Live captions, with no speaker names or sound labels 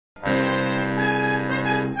Howdy,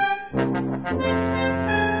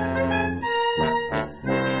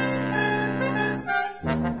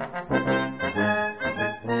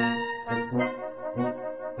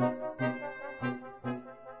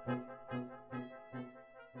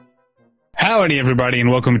 everybody, and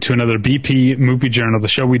welcome to another BP Movie Journal, the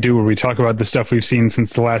show we do where we talk about the stuff we've seen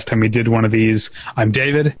since the last time we did one of these. I'm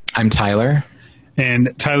David. I'm Tyler.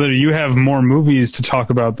 And Tyler, you have more movies to talk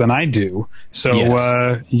about than I do, so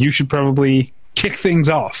yes. You should probably kick things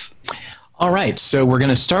off. All right, so we're going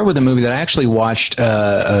to start with a movie that I actually watched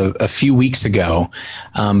a few weeks ago,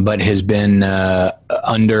 but has been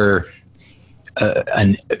under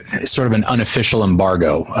an sort of an unofficial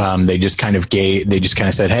embargo. They just kind of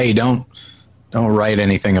said, "Hey, don't write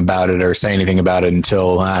anything about it or say anything about it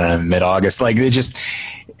until, I don't know, mid-August." Like they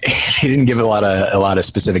didn't give a lot of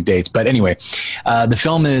specific dates. But anyway, the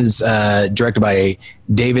film is directed by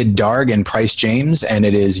David Darg and Price James, and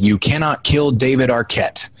it is You Cannot Kill David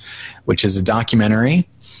Arquette, which is a documentary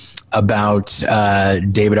about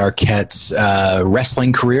David Arquette's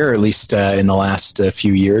wrestling career, or at least in the last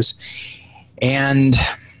few years. And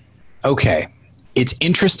okay, it's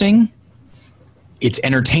interesting. It's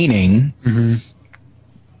entertaining,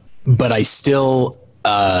 but I still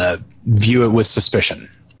view it with suspicion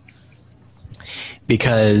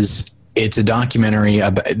because it's a documentary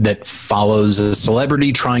that follows a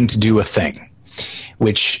celebrity trying to do a thing,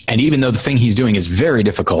 and even though the thing he's doing is very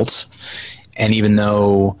difficult, and even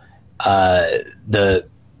though I'm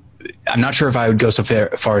not sure if I would go so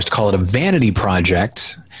far as to call it a vanity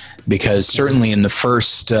project, because certainly in the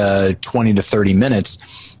first 20 to 30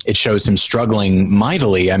 minutes, it shows him struggling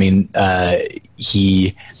mightily. I mean,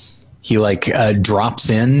 he drops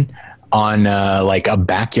in on like a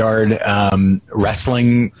backyard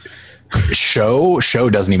wrestling show. Show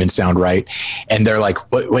doesn't even sound right, and they're like,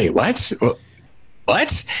 "Wait, what?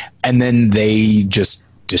 What?" And then they just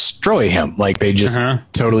destroy him. Like they just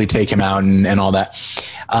totally take him out and all that.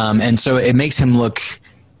 And so it makes him look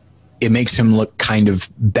kind of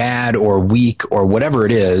bad or weak or whatever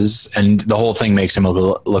it is. And the whole thing makes him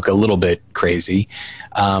look a little bit crazy.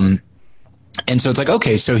 And so it's like,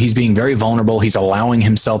 okay, so he's being very vulnerable. He's allowing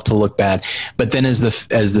himself to look bad. But then as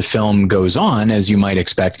the film goes on, as you might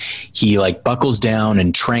expect, he like buckles down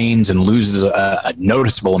and trains and loses a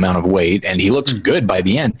noticeable amount of weight, and he looks good by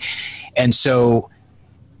the end. And so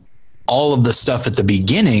all of the stuff at the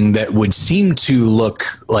beginning that would seem to look,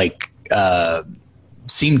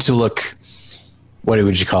 what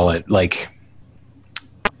would you call it? Like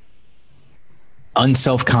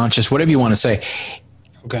unselfconscious, whatever you want to say.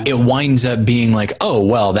 Okay. It winds up being like, oh,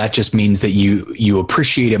 well, that just means that you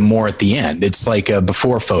appreciate it more at the end. It's like a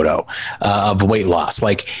before photo of weight loss.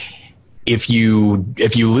 Like if you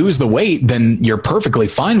lose the weight, then you're perfectly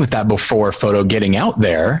fine with that before photo getting out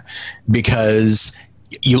there because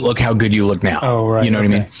you look how good you look now. Oh, right. You know what I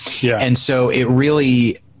mean? Yeah. And so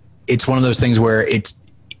it's one of those things where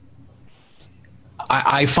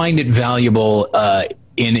I find it valuable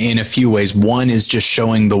in a few ways. One is just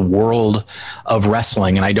showing the world of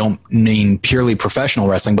wrestling, and I don't mean purely professional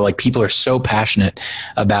wrestling, but like people are so passionate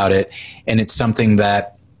about it, and it's something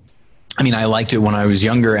that, I mean, I liked it when I was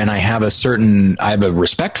younger, and I have a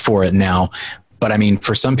respect for it now. But I mean,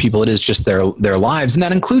 for some people, it is just their lives, and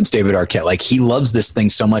that includes David Arquette. Like he loves this thing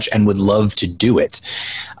so much and would love to do it,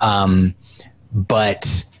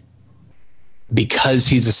 but because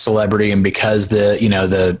he's a celebrity and because the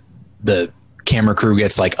camera crew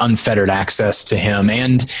gets like unfettered access to him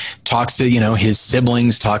and talks to, his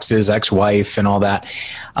siblings, talks to his ex-wife and all that.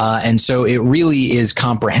 And so it really is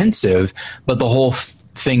comprehensive, but the whole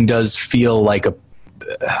thing does feel like it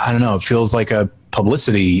feels like not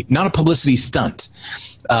a publicity stunt.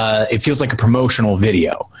 It feels like a promotional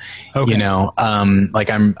video, okay.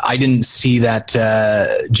 I didn't see that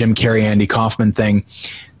Jim Carrey, Andy Kaufman thing,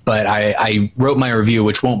 but I wrote my review,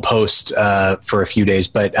 which won't post for a few days.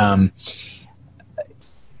 But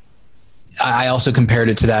I also compared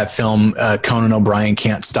it to that film, Conan O'Brien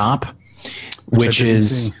Can't Stop, which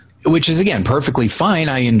is again perfectly fine.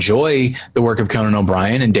 I enjoy the work of Conan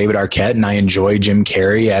O'Brien and David Arquette, and I enjoy Jim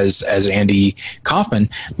Carrey as Andy Kaufman.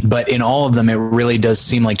 But in all of them, it really does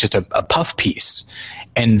seem like just a puff piece.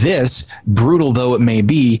 And this, brutal though it may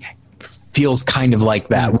be, feels kind of like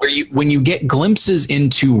that, where when you get glimpses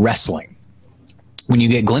into wrestling, when you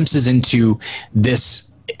get glimpses into this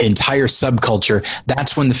entire subculture,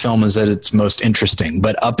 that's when the film is at its most interesting.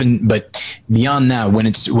 But beyond that, when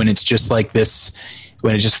it's just like this,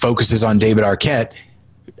 when it just focuses on David Arquette,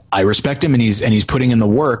 I respect him and he's putting in the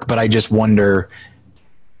work, but I just wonder,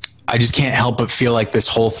 I just can't help but feel like this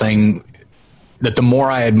whole thing that the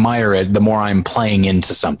more I admire it, the more I'm playing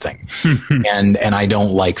into something. and I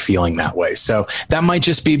don't like feeling that way. So that might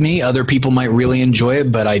just be me. Other people might really enjoy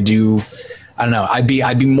it, but I don't know. I'd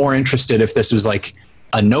be more interested if this was like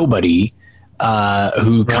a nobody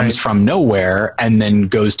who comes from nowhere and then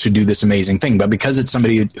goes to do this amazing thing. But because it's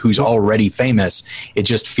somebody who's already famous, it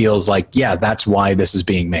just feels like, yeah, that's why this is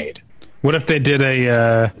being made. What if they did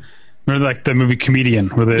remember like the movie Comedian,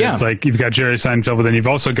 where it's like you've got Jerry Seinfeld, but then you've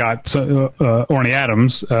also got Orny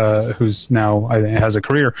Adams, who's now I think has a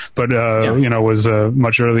career, but was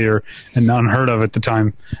much earlier and unheard of at the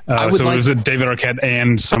time. It was a David Arquette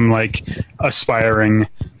and some like aspiring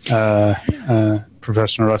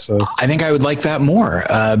professional wrestler. I think I would like that more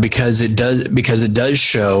because it does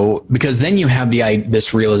show, because then you have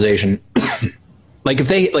this realization. Like if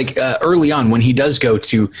they early on when he does go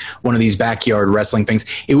to one of these backyard wrestling things,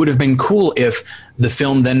 it would have been cool if the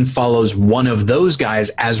film then follows one of those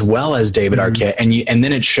guys as well as David Arquette, and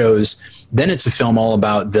then it shows. Then it's a film all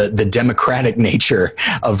about the democratic nature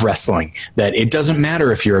of wrestling. That it doesn't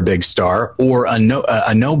matter if you're a big star or a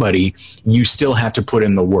nobody, you still have to put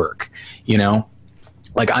in the work. You know,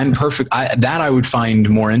 like I'm perfect. That I would find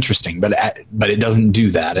more interesting, but it doesn't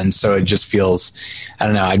do that, and so it just feels. I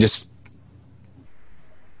don't know.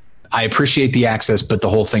 I appreciate the access, but the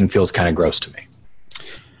whole thing feels kind of gross to me.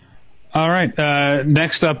 All right.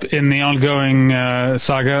 Next up in the ongoing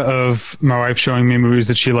saga of my wife showing me movies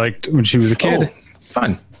that she liked when she was a kid. Oh,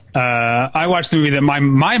 fun. I watched the movie that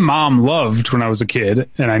my mom loved when I was a kid,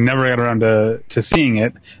 and I never got around to seeing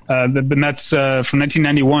it. And that's from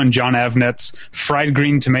 1991, John Avnet's Fried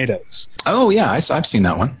Green Tomatoes. Oh, yeah. I've seen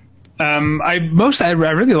that one. I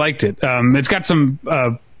really liked it. It's got some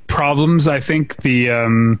problems. I think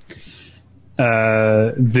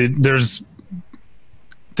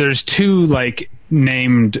there's two like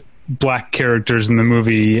named black characters in the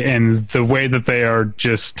movie, and the way that they are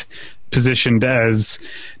just positioned as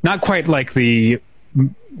not quite like the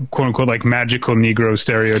quote unquote like magical Negro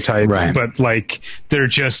stereotype, but like they're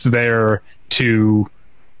just there to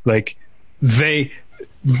like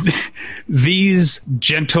these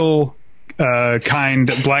gentle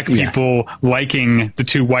kind black people liking the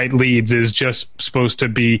two white leads is just supposed to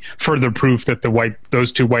be further proof that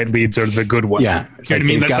those two white leads are the good ones. Yeah, it's like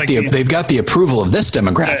they've got the approval of this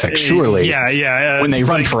demographic. Surely, when they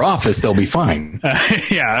run for office, they'll be fine.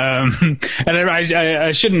 And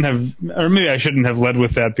I shouldn't have, or maybe I shouldn't have led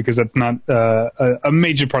with that because that's not a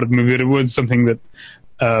major part of the movie. But it was something that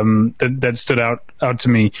that stood out to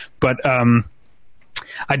me. But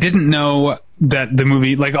I didn't know that the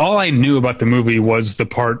movie, like all I knew about the movie was the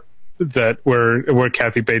part that where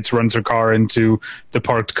Kathy Bates runs her car into the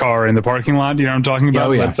parked car in the parking lot. You know what I'm talking about?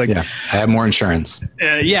 Oh, yeah. I have more insurance.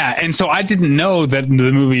 And so I didn't know that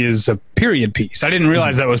the movie is a period piece. I didn't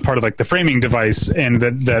realize that was part of like the framing device, and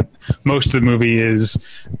that most of the movie is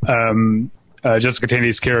Jessica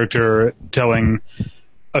Tandy's character telling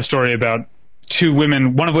a story about two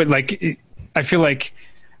women, one of which, like, I feel like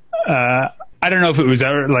I don't know if it was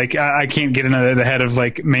ever like I can't get into the head of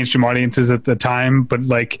like mainstream audiences at the time, but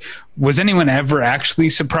like, was anyone ever actually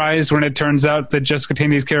surprised when it turns out that Jessica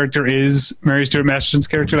Tandy's character is Mary Stuart Masterson's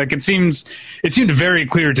character? Like it seemed very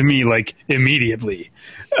clear to me, like immediately.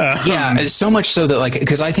 Yeah, so much so that like,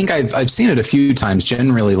 because I think I've seen it a few times.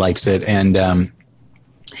 Jen really likes it, and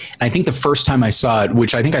I think the first time I saw it,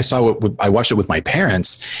 which I think I watched it with my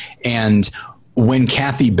parents, and when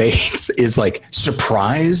Kathy Bates is like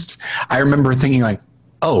surprised, I remember thinking like,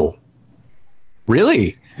 oh,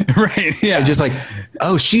 really? Right. Yeah. And just like,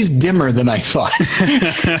 oh, she's dimmer than I thought.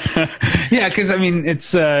 Yeah. Cause I mean,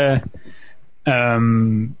 it's, she's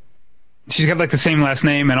got like the same last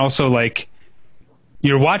name, and also like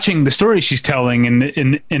you're watching the story she's telling,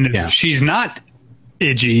 and if she's not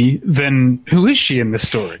Idgie, then who is she in this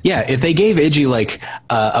story? Yeah, if they gave Idgie like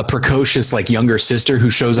a precocious like younger sister who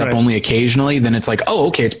shows up only occasionally, then it's like, oh,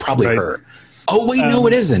 okay, it's probably her. Oh wait, no,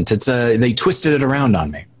 it isn't. It's they twisted it around on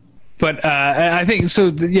me. But I think so.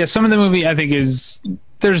 Yeah, some of the movie I think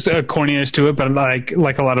there's a corniness to it, but like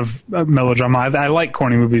a lot of melodrama, I like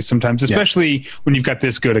corny movies sometimes, especially when you've got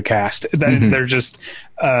this good a cast. They're just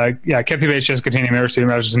Kathy Bates, Jessica Tandy, Mary Stuart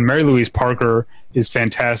Masterson, Mary Louise Parker is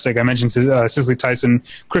fantastic. I mentioned Cicely Tyson,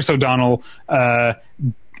 Chris O'Donnell,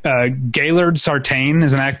 Gaylord Sartain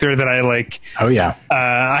is an actor that I like. Oh yeah.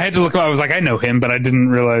 I had to look up. I was like, I know him, but I didn't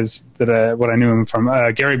realize that what I knew him from.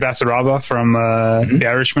 Gary Basaraba from The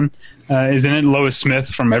Irishman. is in it. Lois Smith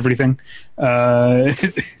from Everything. Lois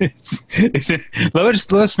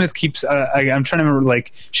Smith keeps. I'm trying to remember.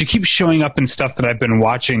 Like, she keeps showing up in stuff that I've been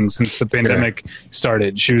watching since the pandemic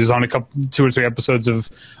started. She was on 2 or 3 episodes of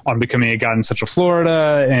On Becoming a God in Central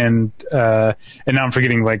Florida, and now I'm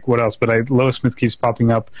forgetting like what else. But Lois Smith keeps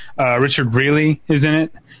popping up. Richard Brealey is in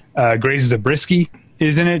it. Grace Zabriskie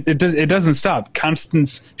is in it. It doesn't stop.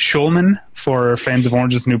 Constance Schulman, for fans of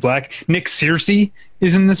Orange is the New Black. Nick Searcy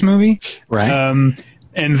is in this movie. Right.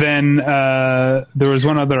 And then there was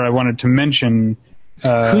one other I wanted to mention.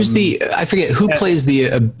 Who's I forget, who plays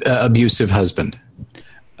the abusive husband?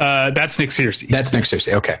 That's Nick Searcy. That's Nick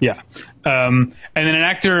Searcy, okay. Yeah. And then an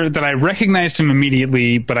actor that I recognized him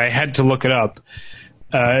immediately, but I had to look it up,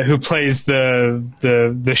 who plays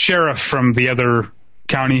the sheriff from the other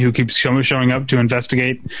county who keeps showing up to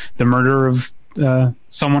investigate the murder of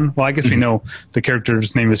someone. Well, I guess we know the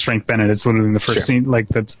character's name is Frank Bennett. It's literally in the first scene. Like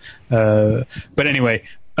that's. But anyway,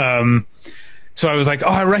 so I was like, oh,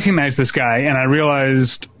 I recognize this guy, and I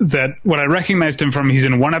realized that what I recognized him from, he's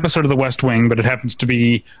in one episode of The West Wing, but it happens to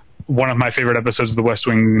be one of my favorite episodes of The West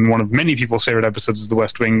Wing, and one of many people's favorite episodes of The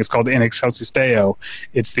West Wing. It's called In Excelsis Deo.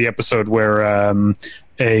 It's the episode where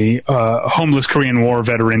a homeless Korean War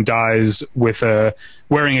veteran dies with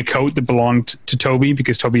wearing a coat that belonged to Toby,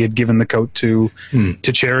 because Toby had given the coat to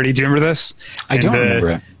charity. Do you remember this? I don't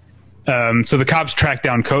remember it. So the cops track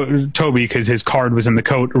down Toby because his card was in the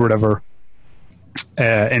coat or whatever,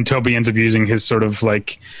 and Toby ends up using his sort of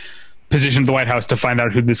like position at the White House to find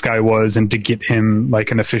out who this guy was and to get him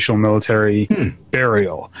like an official military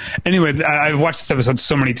burial. Anyway, I've watched this episode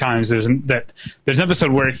so many times. There's an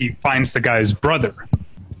episode where he finds the guy's brother,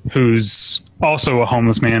 who's also a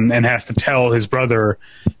homeless man, and has to tell his brother,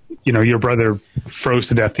 you know, your brother froze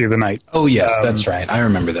to death the other night. Oh yes, that's right. I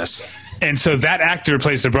remember this. And so that actor who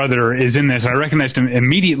plays the brother is in this. And I recognized him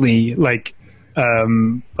immediately, like,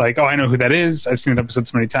 oh, I know who that is. I've seen that episode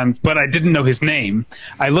so many times, but I didn't know his name.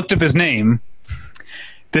 I looked up his name.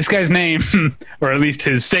 This guy's name, or at least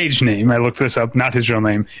his stage name, I looked this up, not his real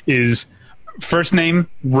name, is first name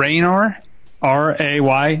Raynor,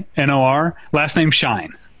 Raynor, last name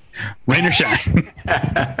Shine. Raynor Shine.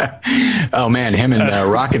 Oh man, him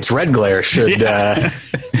and Rocket's Red Glare should.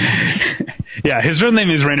 Yeah, his real name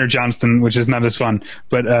is Raynor Johnston, which is not as fun,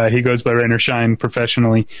 but he goes by Raynor Shine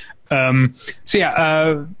professionally. Fragrant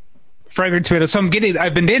Tomato. So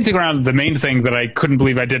I've been dancing around the main thing that I couldn't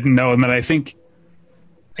believe I didn't know, and that I think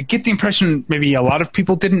I get the impression maybe a lot of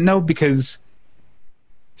people didn't know, because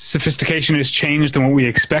sophistication has changed and what we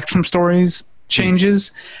expect from stories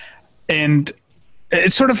changes. And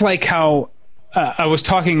it's sort of like how I was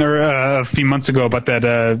talking a few months ago about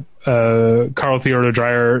that Carl Theodor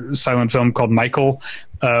Dreyer silent film called Michael,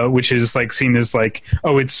 which is like seen as like,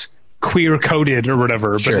 oh, it's queer coded or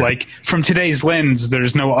whatever. Sure. But like from today's lens,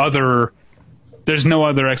 there's no other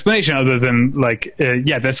explanation other than like,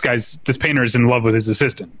 this painter is in love with his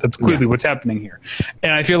assistant. That's clearly what's happening here.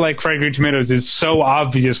 And I feel like Fragrant Tomatoes is so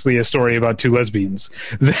obviously a story about two lesbians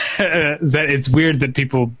that it's weird that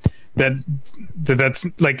people that's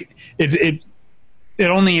like it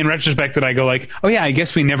only in retrospect that I go like, oh yeah, I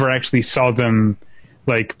guess we never actually saw them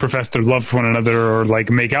like profess their love for one another or like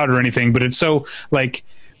make out or anything. But it's so like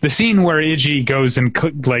the scene where Iggy goes and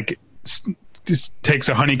like just takes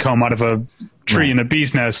a honeycomb out of a tree in a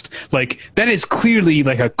bee's nest, like that is clearly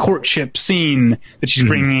like a courtship scene that she's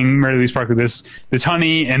bringing Mary Louise Parker this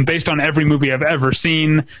honey, and based on every movie I've ever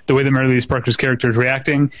seen, the way that Mary Louise Parker's character is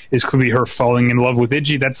reacting is clearly her falling in love with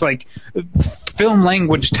Iggy. That's like film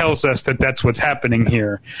language tells us that that's what's happening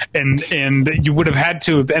here, and you would have had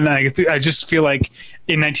to, and I just feel like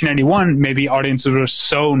in 1991 maybe audiences were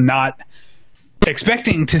so not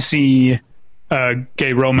expecting to see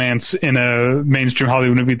gay romance in a mainstream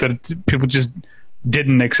Hollywood movie that people just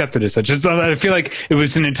didn't accept it as such. I feel like it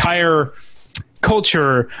was an entire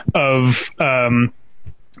culture of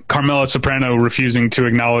Carmela Soprano refusing to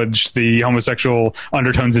acknowledge the homosexual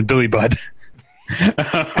undertones in Billy Budd. I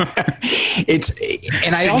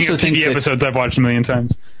also think TV episodes I've watched a million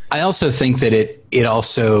times. I also think that it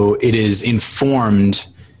is informed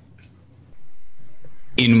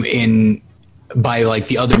in by like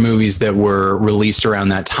the other movies that were released around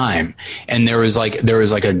that time. And there was like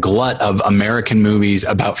a glut of American movies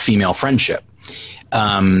about female friendship.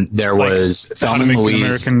 There was Thelma and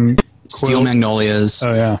Louise, Steel Magnolias,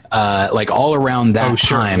 like all around that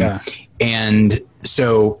time. Yeah. And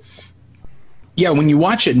so, yeah, when you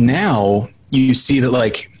watch it now, you see that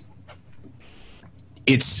like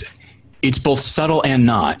it's both subtle and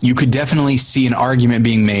not. You could definitely see an argument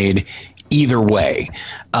being made either way.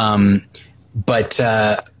 But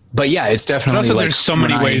but yeah, it's But definitely also, like there's so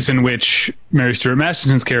many ways in which Mary Stuart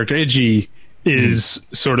Masterton's character Iggy is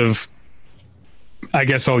sort of, I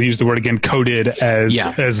guess I'll use the word again, coded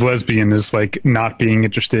as lesbian, as like not being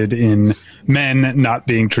interested in men, not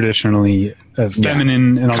being traditionally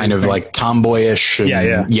feminine, and all kind of things. like tomboyish. And,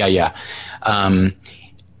 yeah.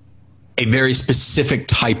 A very specific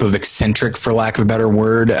type of eccentric, for lack of a better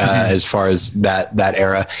word, as far as that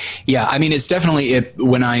era. Yeah, I mean, it's definitely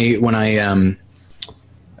when I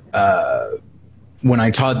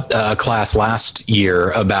taught a class last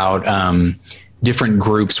year about different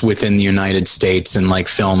groups within the United States and like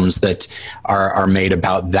films that are made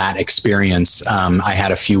about that experience. I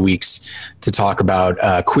had a few weeks to talk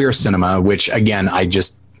about queer cinema, which again, I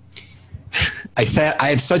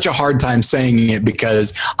have such a hard time saying it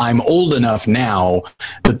because I'm old enough now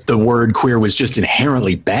that the word queer was just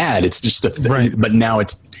inherently bad. It's just right. But now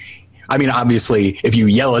it's, I mean, obviously, if you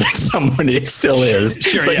yell it at someone, it still is.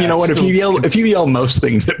 Sure, but you know what? If you yell most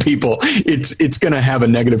things at people, it's going to have a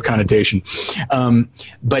negative connotation.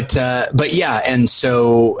 But yeah, and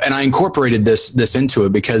I incorporated this into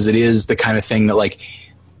it because it is the kind of thing that, like,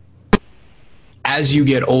 as you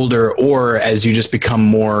get older or as you just become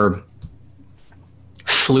more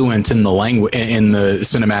fluent in the language, in the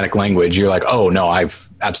cinematic language, you're like, oh no, I've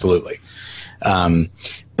absolutely.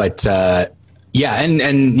 Yeah,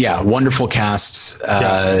 and yeah, wonderful casts.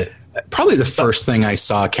 Probably the first thing I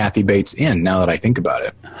saw Kathy Bates in, now that I think about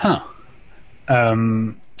it. Huh.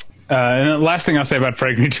 And the last thing I'll say about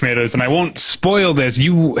Fragrant Tomatoes, and I won't spoil this.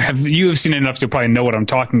 You have seen it enough to probably know what I'm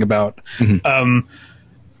talking about. Mm-hmm.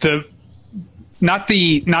 Not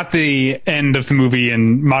the end of the movie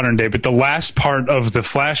in modern day, but the last part of the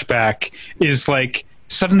flashback is like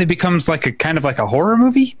suddenly becomes like a kind of like a horror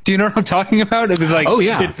movie. Do you know what I'm talking about? It was like, oh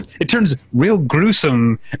yeah, it turns real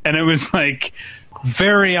gruesome, and it was like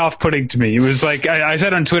very off-putting to me. It was like I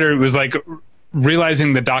said on Twitter, it was like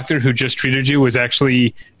realizing the doctor who just treated you was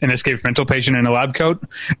actually an escaped mental patient in a lab coat.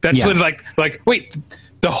 That's what like wait,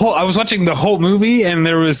 I was watching the whole movie and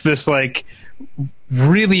there was this like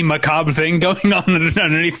really macabre thing going on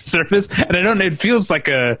underneath the surface, and it feels like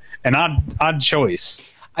an odd choice.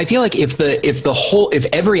 I feel like if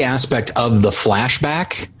every aspect of the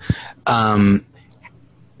flashback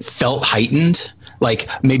felt heightened, like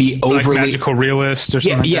maybe overly like magical realist or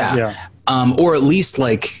something or at least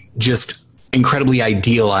like just incredibly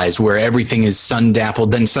idealized where everything is sun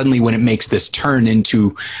dappled, then suddenly when it makes this turn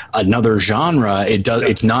into another genre,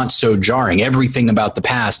 it's not so jarring. Everything about the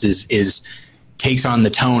past is takes on the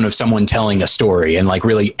tone of someone telling a story and like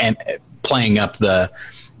really playing up the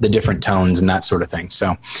different tones and that sort of thing.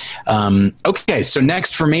 So, okay. So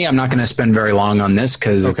next for me, I'm not going to spend very long on this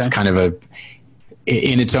because it's kind of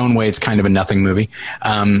in its own way, it's kind of a nothing movie.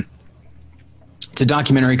 It's a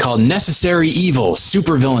documentary called Necessary Evil: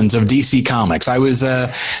 Supervillains of DC Comics. I was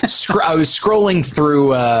scrolling through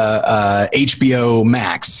HBO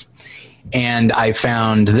Max, and I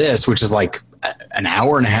found this, which is like an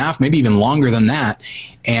hour and a half, maybe even longer than that,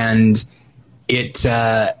 and it's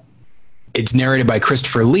narrated by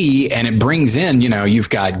Christopher Lee, and it brings in, you've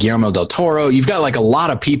got Guillermo del Toro. You've got like a lot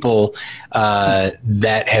of people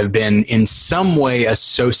that have been in some way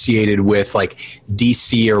associated with like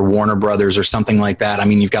DC or Warner Brothers or something like that. I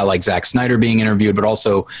mean, you've got like Zack Snyder being interviewed, but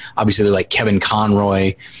also obviously like Kevin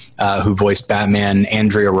Conroy, who voiced Batman,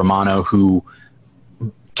 Andrea Romano, who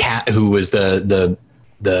was the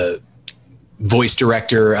voice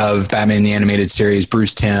director of Batman the Animated Series,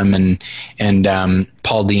 Bruce Timm and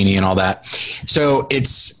Paul Dini and all that. So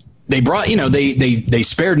they brought, they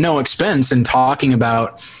spared no expense in talking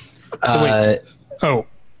about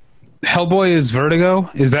Hellboy is Vertigo?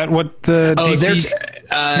 Is that what the DC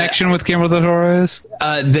connection with Guillermo del Toro is?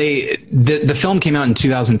 The film came out in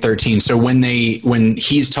 2013. So when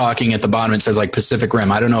he's talking at the bottom, it says like Pacific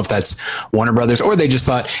Rim. I don't know if that's Warner Brothers or they just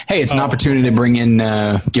thought, hey, it's an opportunity to bring in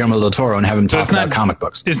Guillermo del Toro and have him talk about comic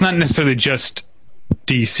books. It's not necessarily just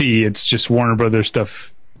DC. It's just Warner Brothers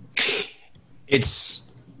stuff. I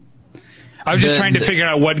was just trying to figure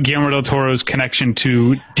out what Guillermo del Toro's connection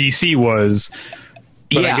to DC was.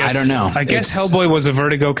 But I don't know. I guess Hellboy was a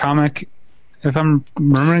Vertigo comic, if I'm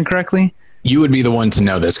remembering correctly. You would be the one to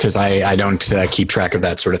know this because I don't keep track of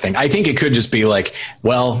that sort of thing. I think it could just be like,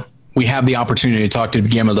 well, we have the opportunity to talk to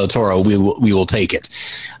Guillermo del Toro. We will take it.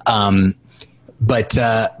 But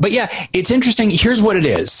yeah, it's interesting. Here's what it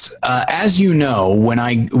is. As you know,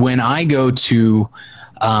 when I go to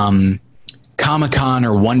Comic-Con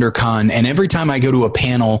or WonderCon, and every time I go to a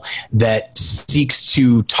panel that seeks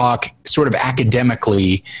to talk sort of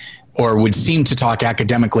academically or would seem to talk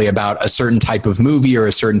academically about a certain type of movie or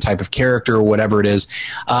a certain type of character or whatever it is,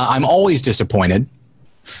 I'm always disappointed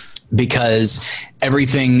because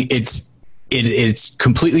everything it's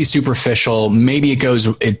completely superficial. Maybe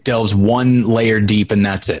it delves one layer deep and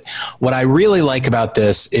that's it. What I really like about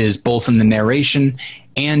this is both in the narration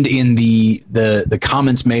and in the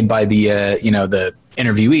comments made by the the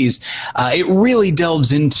interviewees, it really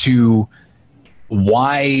delves into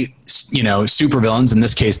why supervillains, in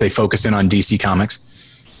this case they focus in on DC Comics,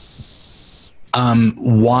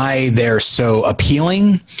 why they're so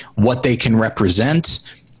appealing, what they can represent,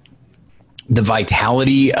 the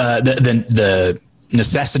vitality, the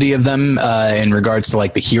necessity of them in regards to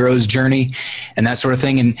like the hero's journey and that sort of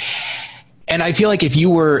thing. And I feel like if you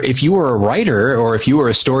were a writer or if you were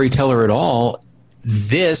a storyteller at all,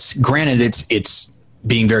 this, granted, it's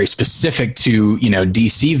being very specific to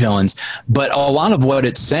DC villains, but a lot of what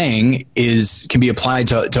it's saying can be applied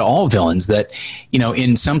to all villains. That in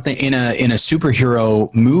a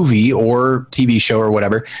superhero movie or TV show or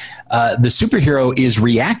whatever, the superhero is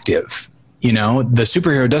reactive. The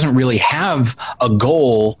superhero doesn't really have a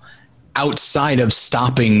goal outside of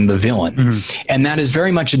stopping the villain, and that is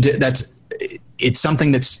very much it's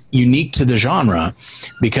something that's unique to the genre,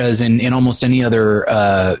 because in almost any other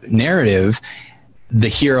narrative, the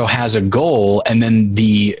hero has a goal and then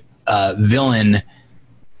the villain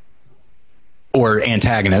or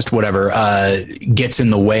antagonist, whatever, gets in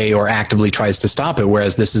the way or actively tries to stop it,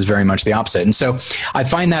 whereas this is very much the opposite. And so I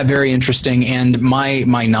find that very interesting, and my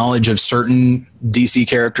knowledge of certain DC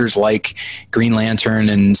characters like Green Lantern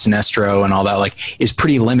and Sinestro and all that is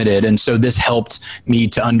pretty limited, and so this helped me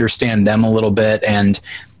to understand them a little bit. And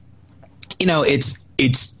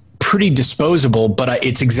it's pretty disposable, but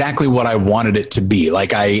it's exactly what I wanted it to be.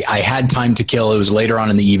 I had time to kill. It was later on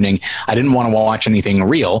in the evening. I didn't want to watch anything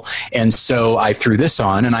real, and so I threw this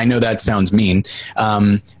on. And I know that sounds mean,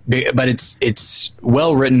 but it's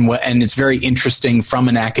well written, and it's very interesting from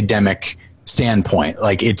an academic standpoint.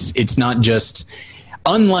 It's not just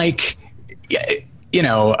unlike You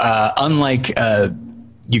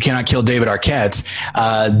Cannot Kill David Arquette.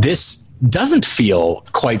 This doesn't feel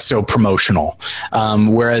quite so promotional.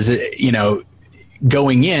 Whereas,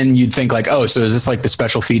 going in, you'd think so is this like the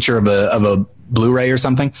special feature of a Blu-ray or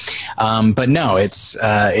something? But no, it's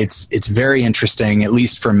very interesting, at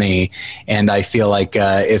least for me. And I feel like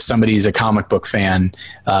if somebody's a comic book fan,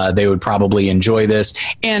 they would probably enjoy this.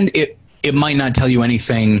 And it might not tell you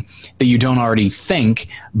anything that you don't already think,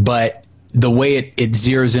 but the way it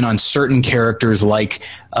zeroes in on certain characters like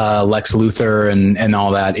Lex Luthor and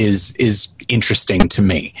all that is interesting to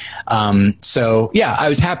me. So yeah, I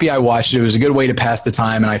was happy I watched it. It was a good way to pass the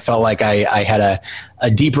time, and I felt like I had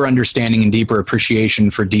a deeper understanding and deeper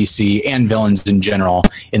appreciation for DC and villains in general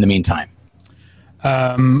in the meantime.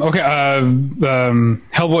 Hellboy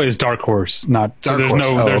is Dark Horse, not Dark there's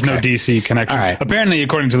Horse. no Okay. DC connection. All right. Apparently,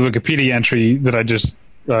 according to the Wikipedia entry that I just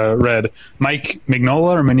read, Mike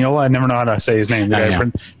Mignola, I never know how to say his name, the guy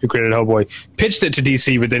who created Hellboy, pitched it to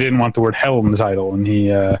DC, but they didn't want the word hell in the title, and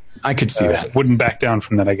he I could see that. Wouldn't back down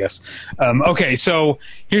from that, I guess. Okay, so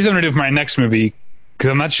here's what I'm going to do for my next movie,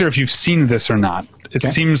 because I'm not sure if you've seen this or not. It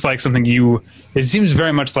seems like it seems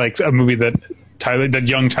very much like a movie that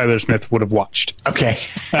young Tyler Smith would have watched. Okay.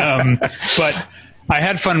 But I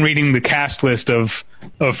had fun reading the cast list of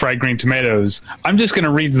Fried Green Tomatoes. I'm just going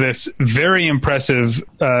to read this very impressive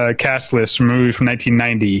cast list from a movie from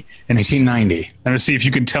 1990. And 1990. I'm going to see if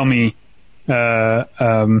you can tell me. I'm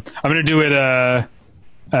going to do it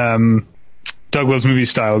Doug Loves Movie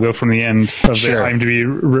style. Go from the end of the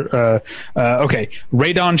IMDb. Okay.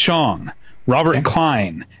 Radon Chong, Robert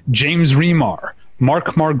Klein, James Remar,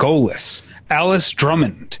 Mark Margolis, Alice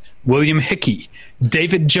Drummond, William Hickey,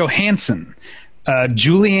 David Johansen,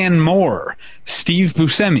 Julianne Moore, Steve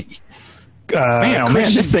Buscemi. Man,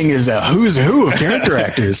 this thing is a who's who of character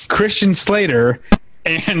actors. Christian Slater,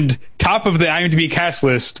 and top of the IMDb cast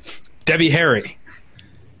list, Debbie Harry.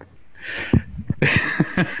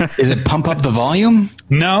 Is it Pump Up the Volume?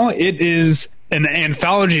 No, it is an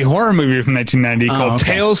anthology horror movie from 1990 called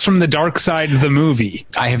Tales from the Dark Side of the Movie.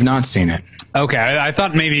 I have not seen it. Okay, I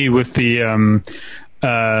thought maybe with the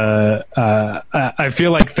I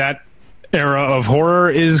feel like that era of horror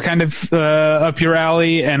is kind of up your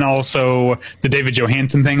alley, and also the David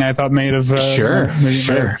Johansen thing I thought made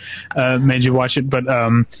you watch it. But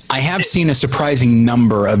I have seen a surprising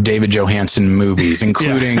number of David Johansen movies,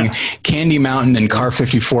 including Candy Mountain and Car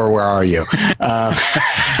 54. Where are you?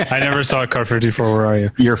 I never saw Car 54. Where are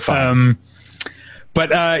you? You're fine.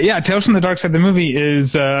 But Tales from the Dark Side of the Movie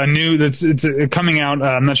is it's coming out.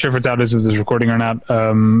 I'm not sure if it's out as of this recording or not.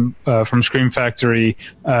 From Scream Factory,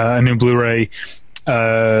 a new Blu-ray,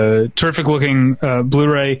 terrific looking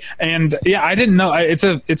Blu-ray, and I didn't know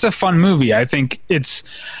it's a fun movie. I think it's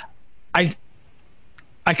I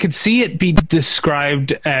could see it be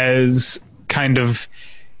described as kind of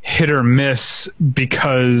hit or miss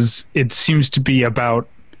because it seems to be about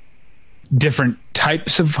different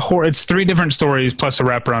types of horror. It's 3 different stories plus a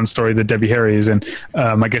wraparound story that Debbie Harry is in.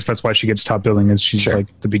 I guess that's why she gets top billing, is she's Sure. like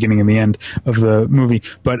the beginning and the end of the movie.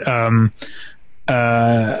 But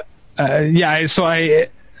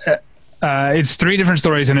it's 3 different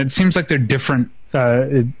stories, and it seems like they're different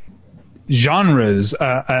genres,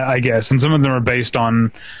 I guess, and some of them are based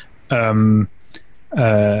on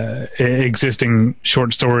existing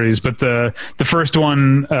short stories. But the first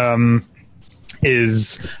one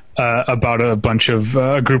is about a bunch of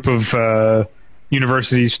a group of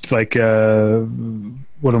universities, like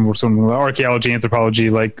archaeology, anthropology,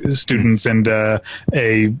 like students, and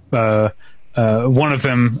one of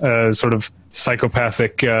them sort of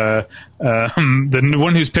psychopathic, the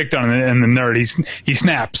one who's picked on and the nerd, he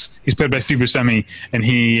snaps. He's played by Steve Buscemi, and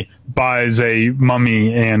he buys a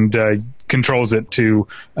mummy and controls it to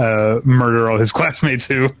murder all his classmates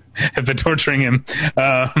who have been torturing him.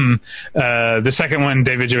 The second one,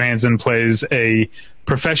 David Johansen plays a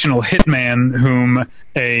professional hitman whom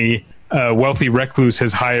a wealthy recluse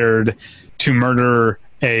has hired to murder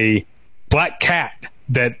a black cat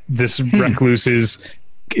that this recluse is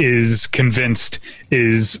convinced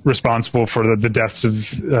is responsible for the deaths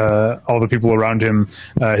of all the people around him.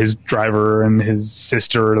 His driver and his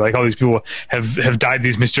sister, like all these people have died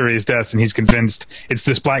these mysterious deaths, and he's convinced it's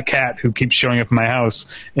this black cat who keeps showing up in my house,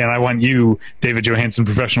 and I want you, David Johansen,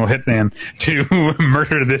 professional hitman, to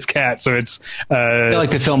murder this cat. So it's I feel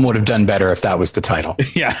like the film would have done better if that was the title.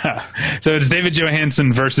 yeah. So it's David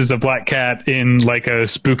Johansen versus a black cat in like a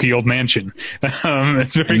spooky old mansion.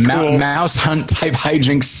 It's very cool. Mouse hunt type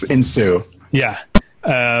hijinks ensue. Yeah.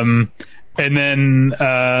 And then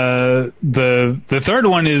the third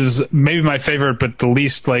one is maybe my favorite, but the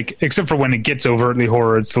least, like, except for when it gets overtly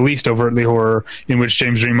horror, it's the least overtly horror, in which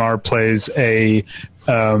James Remar plays a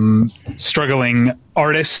struggling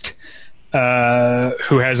artist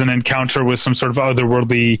who has an encounter with some sort of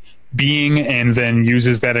otherworldly being, and then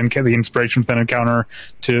uses that the inspiration from that encounter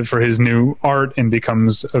for his new art, and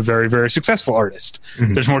becomes a very, very successful artist.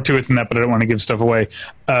 Mm-hmm. There's more to it than that, but I don't want to give stuff away.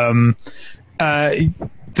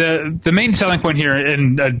 The main selling point here,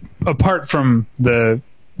 and apart from the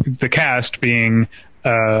cast being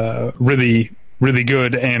really, really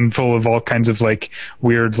good and full of all kinds of like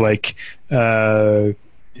weird, like I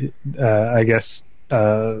guess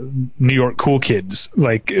New York cool kids,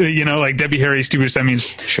 like like Debbie Harry, Steve Buscemi,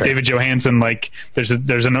 Sure. David Johansen. Like there's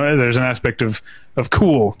an aspect of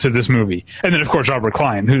cool to this movie, and then of course Robert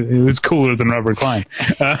Klein, who is cooler than Robert Klein.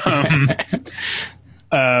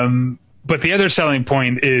 But the other selling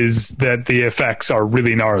point is that the effects are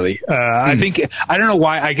really gnarly. I think, I don't know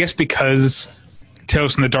why, I guess because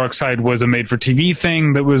Tales from the Dark Side was a made-for-TV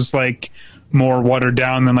thing that was like more watered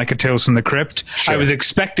down than like a Tales from the Crypt. Sure. I was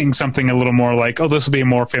expecting something a little more like, oh, this will be a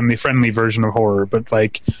more family-friendly version of horror. But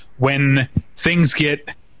like when things get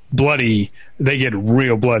bloody, they get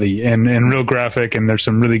real bloody and real graphic, and there's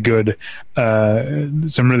some really good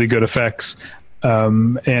effects.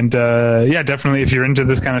 Definitely, if you're into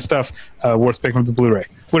this kind of stuff, worth picking up the Blu-ray.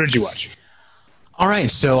 What did you watch? All right,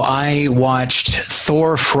 so I watched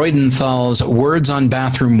Thor Freudenthal's Words on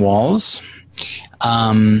Bathroom Walls,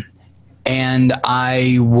 and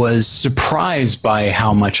I was surprised by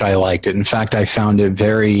how much I liked it. In fact, I found it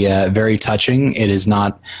very, very touching. It is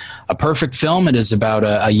not a perfect film. It is about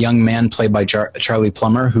a young man played by Charlie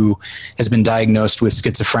Plummer who has been diagnosed with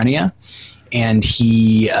schizophrenia. And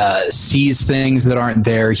he sees things that aren't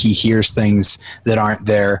there. He hears things that aren't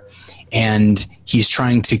there. And he's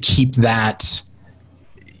trying to keep that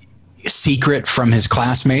secret from his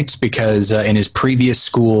classmates because in his previous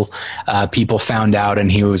school, people found out,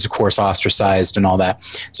 and he was, of course, ostracized and all that.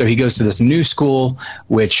 So he goes to this new school,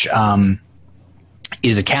 which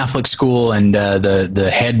is a Catholic school, and the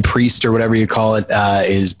head priest, or whatever you call it,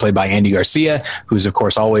 is played by Andy Garcia, who's of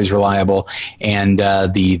course always reliable, and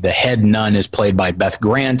the head nun is played by Beth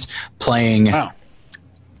Grant, playing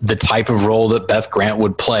the type of role that Beth Grant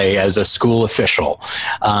would play as a school official.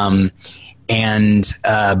 But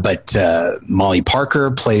Molly Parker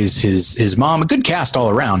plays his mom. A good cast all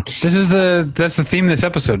around. That's the theme of this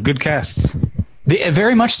episode. Good casts.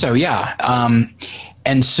 Very much so, yeah.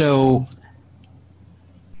 And so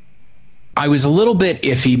I was a little bit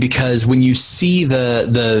iffy because when you see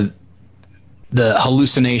the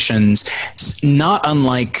hallucinations, not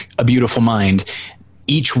unlike A Beautiful Mind,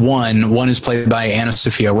 each one is played by Anna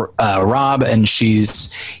Sophia Robb, and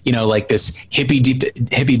she's, like this hippy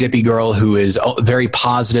dippy girl who is very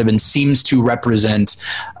positive and seems to represent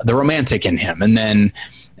the romantic in him. And then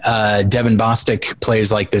Devin Bostic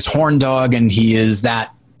plays like this horn dog, and he is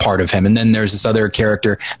that part of him. And then there's this other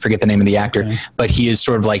character, forget the name of the actor, but he is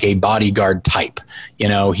sort of like a bodyguard type. You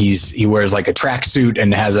know, he wears like a tracksuit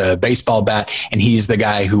and has a baseball bat, and he's the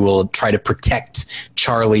guy who will try to protect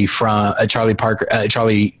Charlie from Charlie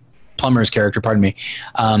Plummer's character, pardon me,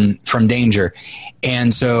 from danger.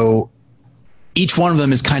 And so each one of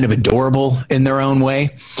them is kind of adorable in their own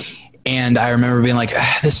way. And I remember being like,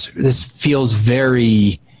 this feels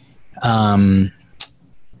very,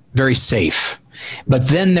 very safe. But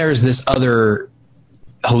then there's this other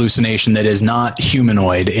hallucination that is not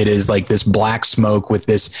humanoid. It is like this black smoke with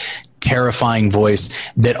this terrifying voice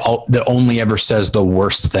that only ever says the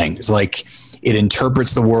worst things. Like, it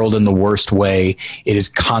interprets the world in the worst way. It is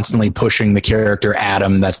constantly pushing the character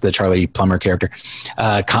Adam, that's the Charlie Plummer character,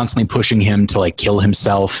 constantly pushing him to like kill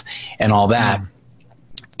himself and all that.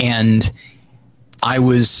 And I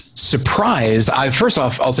was surprised. First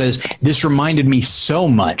off, I'll say this reminded me so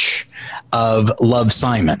much of Love,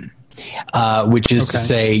 Simon, which is to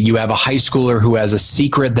say you have a high schooler who has a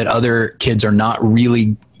secret that other kids are not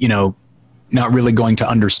really going to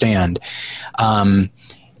understand. And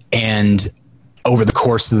over the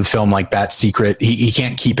course of the film, like that secret, he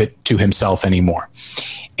can't keep it to himself anymore.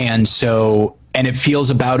 And so, and it feels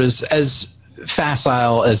about as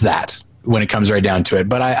facile as that when it comes right down to it.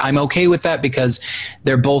 But I'm okay with that because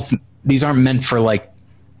these aren't meant for like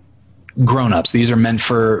grown-ups. These are meant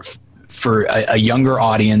for a younger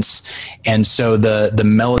audience. And so the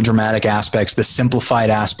melodramatic aspects, the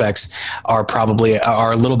simplified aspects are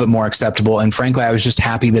a little bit more acceptable. And frankly, I was just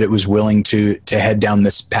happy that it was willing to head down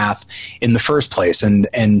this path in the first place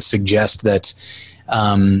and suggest that,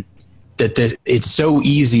 it's so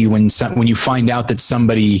easy when you find out that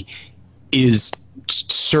somebody is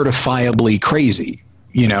certifiably crazy.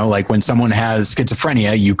 You know, like when someone has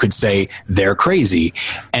schizophrenia, you could say they're crazy,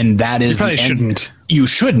 and that is you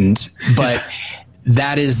shouldn't, but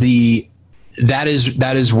that's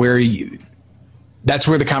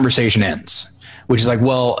where the conversation ends, which is like,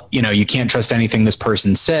 well, you know, you can't trust anything this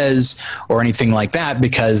person says or anything like that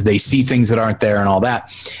because they see things that aren't there and all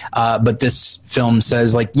that. But this film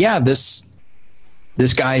says like, yeah, this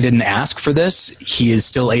guy didn't ask for this. He is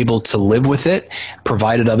still able to live with it,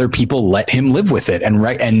 provided other people let him live with it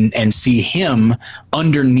and see him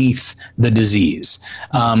underneath the disease,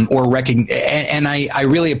 and I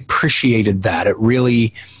really appreciated that.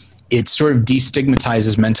 It sort of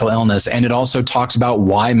destigmatizes mental illness, and it also talks about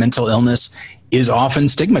why mental illness is often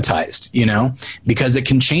stigmatized, you know, because it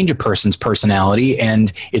can change a person's personality,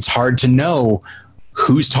 and it's hard to know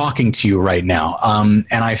who's talking to you right now. And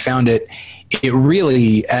I found it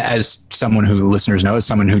really, as someone who listeners know, as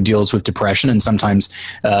someone who deals with depression, and sometimes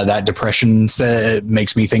that depression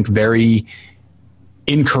makes me think very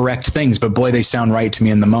incorrect things, but boy, they sound right to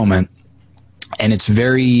me in the moment. And it's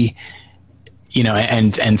very, you know,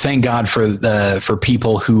 and thank God for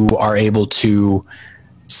people who are able to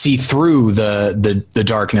see through the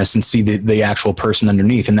darkness and see the actual person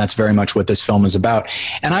underneath. And that's very much what this film is about.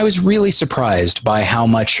 And I was really surprised by how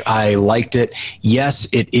much I liked it. Yes,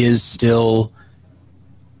 it is still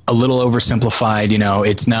a little oversimplified. You know,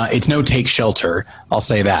 it's no Take Shelter, I'll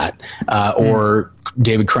say that, or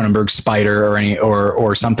David Cronenberg's Spider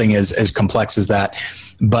or something as complex as that.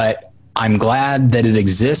 But I'm glad that it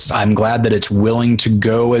exists. I'm glad that it's willing to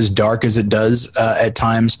go as dark as it does at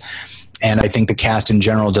times. And I think the cast in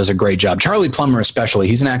general does a great job. Charlie Plummer especially.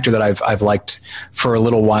 He's an actor that I've liked for a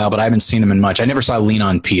little while, but I haven't seen him in much. I never saw Lean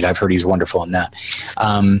on Pete. I've heard he's wonderful in that.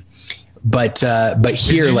 But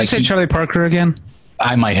here, did you say Charlie Parker again?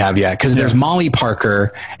 I might have, yeah, because there's Molly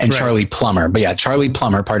Parker and Charlie Plummer. But yeah, Charlie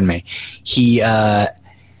Plummer, pardon me. He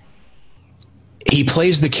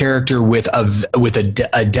plays the character with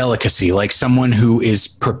a delicacy, like someone who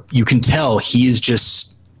is, you can tell he is just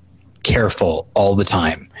careful all the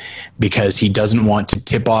time because he doesn't want to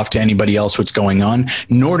tip off to anybody else what's going on,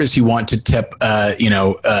 nor does he want to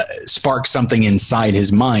spark something inside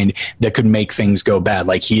his mind that could make things go bad.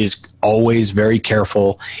 Like, he is always very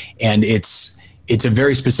careful, and it's a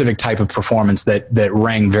very specific type of performance that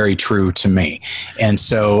rang very true to me. And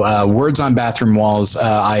so Words on Bathroom Walls,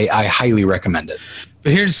 I highly recommend it.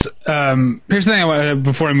 But here's the thing.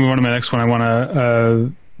 Before I move on to my next one, I want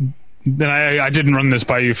to then I didn't run this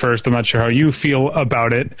by you first. I'm not sure how you feel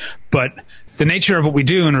about it, but the nature of what we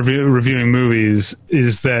do in reviewing movies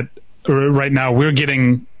is that right now we're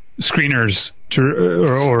getting screeners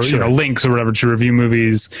or you know, links or whatever to review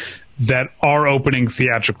movies that are opening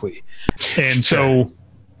theatrically. And so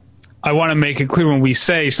I want to make it clear when we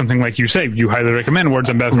say something like you say, you highly recommend Words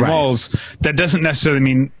on Bathroom Walls. That doesn't necessarily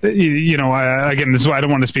mean, again, this is why I don't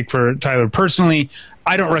want to speak for Tyler personally.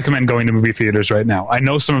 I don't recommend going to movie theaters right now. I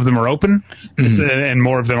know some of them are open, and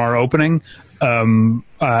more of them are opening.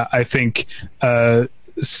 I think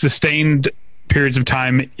sustained periods of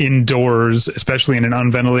time indoors, especially in an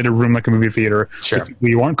unventilated room like a movie theater, with people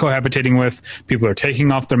you aren't cohabitating with, people are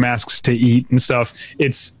taking off their masks to eat and stuff.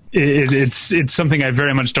 It's something I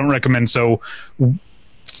very much don't recommend. So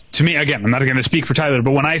to me, again, I'm not going to speak for Tyler,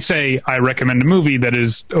 but when I say I recommend a movie that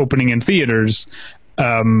is opening in theaters,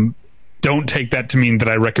 don't take that to mean that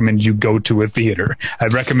I recommend you go to a theater. I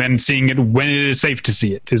recommend seeing it when it is safe to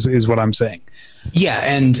see it, is what I'm saying. Yeah.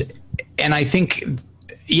 And I think,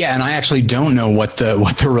 and I actually don't know what the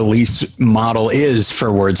release model is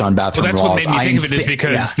for Words on Bathroom Walls. Well, that's what made me think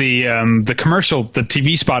of it, is because the commercial, the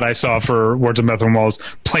TV spot I saw for Words on Bathroom Walls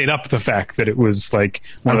played up the fact that it was like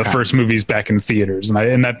one of the first movies back in theaters,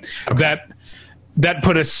 and that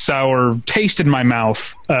put a sour taste in my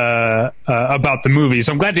mouth about the movie.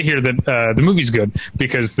 So I'm glad to hear that the movie's good,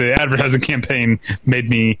 because the advertising campaign made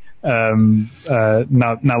me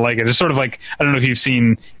not like it. It's sort of like, I don't know if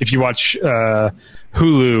you watch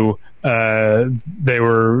Hulu, they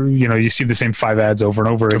were, you see the same 5 ads over and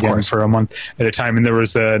over again for a month at a time. And there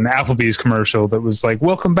was an Applebee's commercial that was like,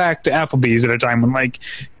 welcome back to Applebee's, at a time when like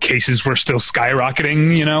cases were still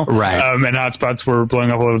skyrocketing, and hotspots were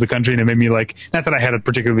blowing up all over the country. And it made me like, not that I had a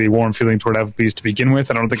particularly warm feeling toward Applebee's to begin with.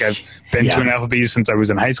 I don't think I've been to an Applebee's since I was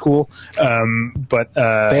in high school. But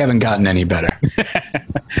they haven't gotten any better.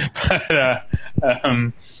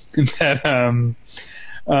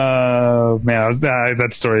 Man, that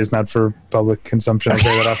story is not for public consumption. I'll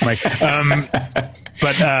say that off mic.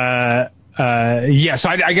 So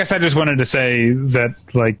I guess I just wanted to say that,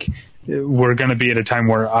 like, we're going to be at a time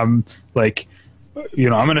where I'm like, I'm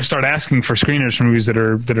going to start asking for screeners for movies that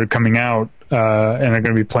are coming out and are going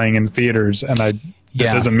to be playing in theaters, and that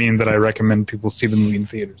doesn't mean that I recommend people see the movie in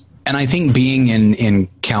theaters. And I think being in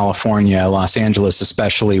California, Los Angeles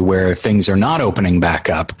especially, where things are not opening back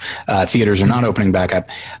up, theaters are not opening back up,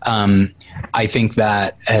 I think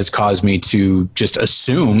that has caused me to just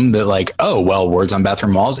assume that, like, Words on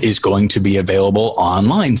Bathroom Walls is going to be available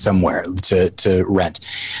online somewhere to rent.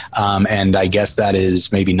 And I guess that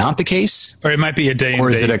is maybe not the case. Or it might be a day and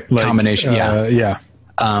Or is it a combination?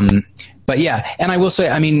 But yeah, and I will say,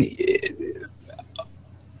 I mean,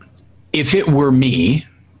 if it were me,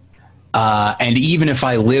 and even if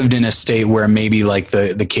I lived in a state where maybe like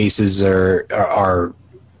the cases are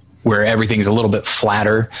where everything's a little bit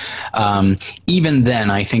flatter, even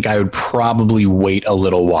then I think I would probably wait a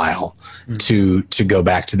little while to go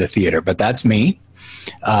back to the theater. But that's me.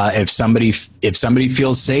 If somebody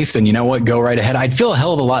feels safe, then you know what, go right ahead. I'd feel a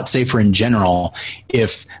hell of a lot safer in general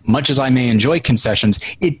if, much as I may enjoy concessions,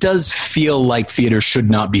 it does feel like theaters should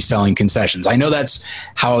not be selling concessions. I know that's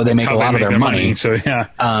how they make a lot of their money. So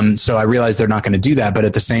so I realize they're not going to do that, but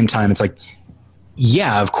at the same time, it's like,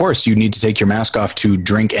 of course you need to take your mask off to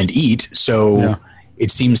drink and eat. So it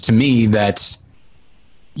seems to me that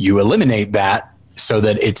you eliminate that so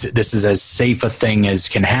that this is as safe a thing as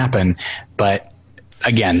can happen. But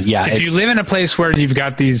again, if you live in a place where you've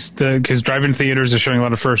got because drive-in theaters are showing a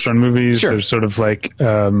lot of first-run movies, there's sort of like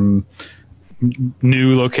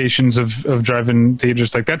new locations of drive-in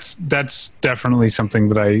theaters. Like that's definitely something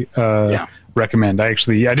that I recommend. I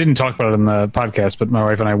didn't talk about it on the podcast, but my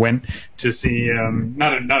wife and I went to see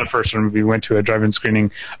not a first-run movie. We went to a drive-in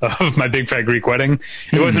screening of My Big Fat Greek Wedding.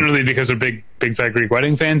 It wasn't really because we're big Fat Greek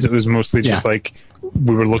Wedding fans. It was mostly just like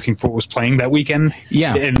we were looking for what was playing that weekend.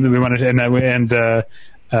 And we wanted a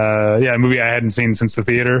movie I hadn't seen since the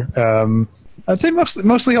theater. I'd say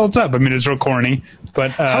mostly holds up. I mean, it's real corny,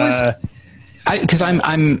 but because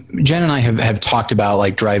Jen and I have talked about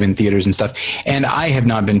like drive-in theaters and stuff, and I have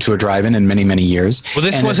not been to a drive-in in many, many years. Well,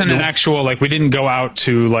 this wasn't an actual, like, we didn't go out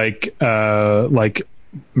to like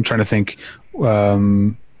I'm trying to think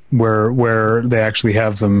where they actually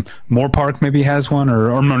have them. Moore Park maybe has one,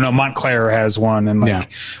 or no, Montclair has one, and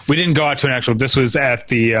we didn't go out to an actual. This was at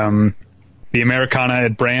the Americana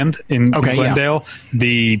at Brand in Glendale.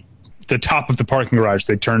 The top of the parking garage,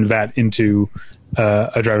 they turned that into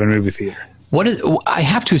a drive-in movie theater. I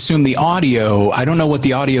have to assume the audio, I don't know what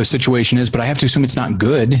the audio situation is, but I have to assume it's not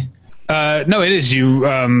good. No, it is. You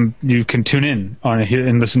can tune in on it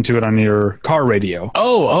and listen to it on your car radio.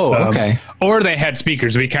 Okay. Or they had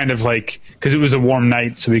speakers. We kind of like, because it was a warm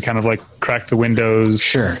night, so we kind of like cracked the windows.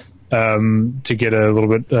 Sure. to get a little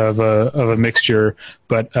bit of a mixture.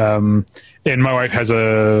 But and my wife has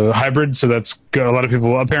a hybrid, so that's good. A lot of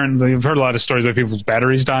people apparently I've heard a lot of stories about people's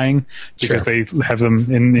batteries dying because they have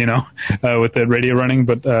them in with the radio running.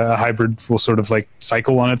 But a hybrid will sort of like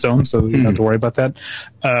cycle on its own, so you don't have to worry about that.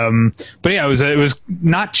 But yeah, it was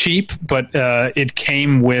not cheap, but it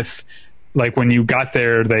came with. Like when you got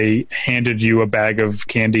there, they handed you a bag of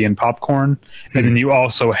candy and popcorn, and then you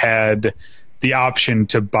also had the option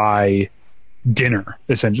to buy dinner,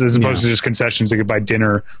 essentially, as opposed to just concessions. You could buy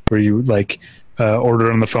dinner where you like order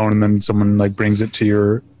it on the phone, and then someone like brings it to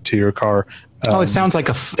your car. It sounds like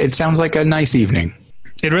a nice evening.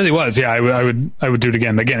 It really was. Yeah, I would do it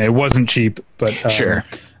again. Again, it wasn't cheap, but sure.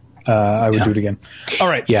 I would do it again. All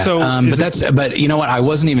right. Yeah. So, but you know what? I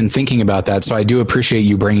wasn't even thinking about that. So I do appreciate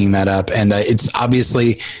you bringing that up. And it's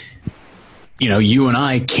obviously, you and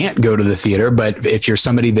I can't go to the theater, but if you're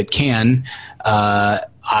somebody that can, I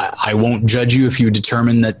won't judge you if you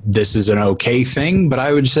determine that this is an okay thing, but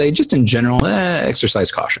I would say just in general,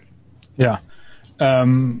 exercise caution. Yeah.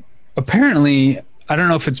 Apparently, I don't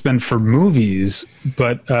know if it's been for movies,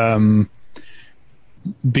 but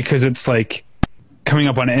because it's like, coming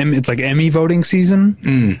up on it's like Emmy voting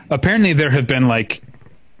season. Apparently there have been like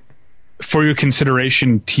for your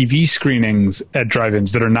consideration TV screenings at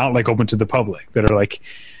drive-ins that are not like open to the public, that are like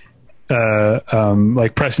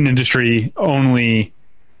press and industry only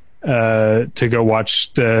to go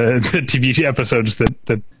watch the TV episodes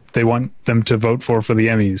that they want them to vote for the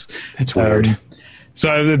Emmys. That's weird.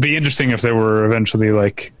 So it'd be interesting if there were eventually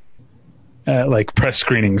like press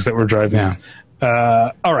screenings that were drive-ins.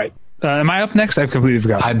 Yeah. All right. Am I up next? I've completely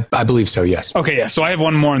forgotten. I believe so, yes. Okay, yeah. So I have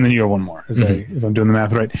one more, and then you have one more, if I'm doing the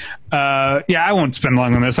math right. Yeah, I won't spend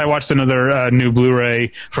long on this. I watched another new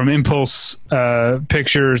Blu-ray from Impulse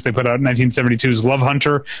Pictures. They put out 1972's Love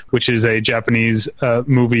Hunter, which is a Japanese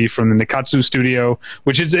movie from the Nikkatsu studio,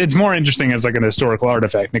 which it's more interesting as like an historical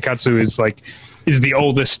artifact. Nikkatsu is the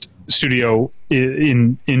oldest studio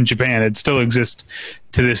in Japan. It still exists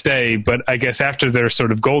to this day, but I guess after their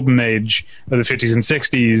sort of golden age of the 50s and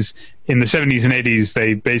 60s, in the 70s and 80s,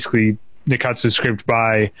 they basically Nikkatsu scraped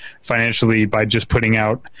by financially by just putting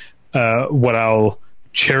out what I'll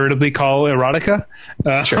charitably call erotica,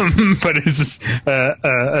 but it's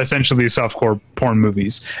essentially softcore porn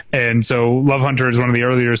movies. And so Love Hunter is one of the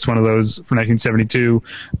earliest one of those from 1972.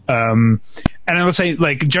 And I will say,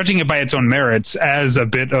 like, judging it by its own merits as a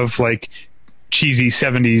bit of like cheesy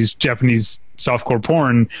 70s Japanese softcore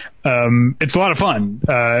porn, it's a lot of fun.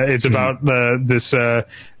 It's about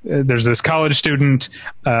there's this college student.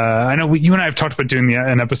 I know you and I have talked about doing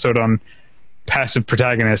an episode on passive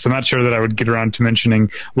protagonists. I'm not sure that I would get around to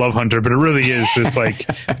mentioning Love Hunter, but it really is this like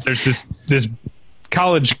there's this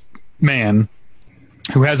college man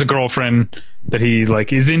who has a girlfriend that he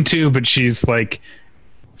like is into, but she's like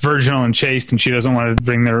virginal and chaste, and she doesn't want to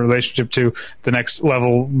bring their relationship to the next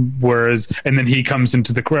level. And then he comes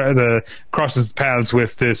into crosses paths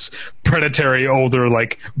with this predatory, older,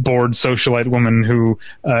 like bored socialite woman who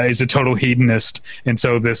is a total hedonist. And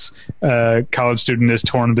so this college student is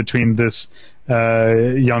torn between this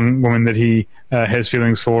young woman that he has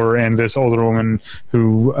feelings for and this older woman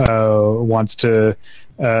who wants to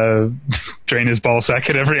drain his ball sack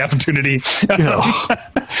at every opportunity. Is that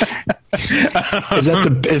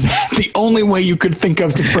the only way you could think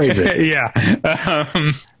of to phrase it? Yeah.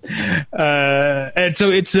 And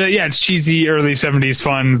so it's cheesy early 70s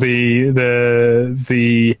fun.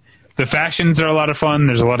 The fashions are a lot of fun.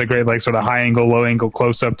 There's a lot of great like sort of high angle, low angle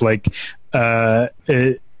close up. Like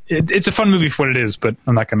it's a fun movie for what it is, but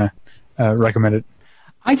I'm not going to recommend it.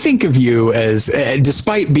 I think of you as,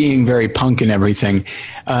 despite being very punk and everything,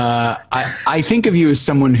 I think of you as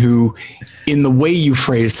someone who, in the way you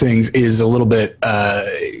phrase things, is a little bit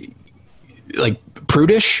like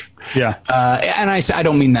prudish. Yeah. And I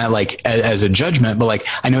don't mean that like as a judgment, but like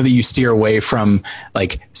I know that you steer away from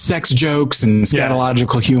like sex jokes and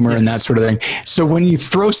scatological humor and that sort of thing. So when you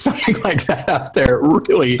throw something like that out there, it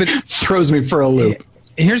really throws me for a loop.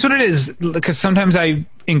 Here's what it is, because sometimes I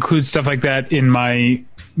include stuff like that in my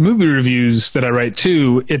movie reviews that I write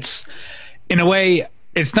too. It's, in a way,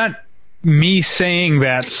 it's not me saying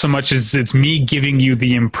that so much as it's me giving you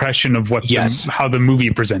the impression of what how the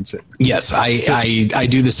movie presents it. Yes, I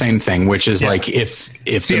do the same thing, which is like if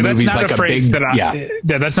the movie's like a big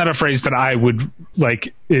that's not a phrase that I would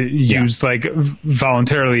like use like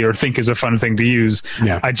voluntarily or think is a fun thing to use.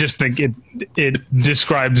 Yeah. I just think it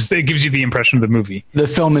gives you the impression of the movie. The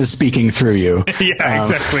film is speaking through you. Yeah,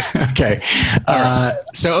 exactly. Okay.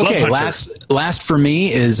 Last for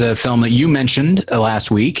me is a film that you mentioned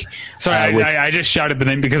last week. Sorry, I just shouted the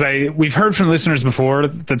name because we've heard from listeners before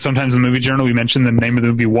that sometimes in the movie journal we mention the name of the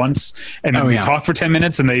movie once and then we talk for 10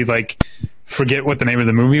 minutes and they like forget what the name of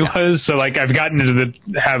the movie was. So like I've gotten into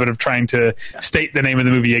the habit of trying to state the name of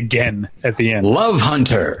the movie again at the end. Love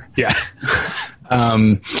Hunter. Yeah.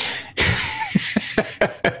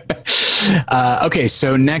 Okay,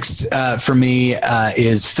 so next for me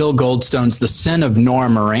is Phil Goldstone's The Sin of Nora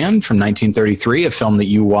Moran from 1933, a film that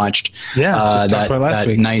you watched. Yeah,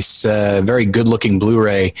 that nice, very good-looking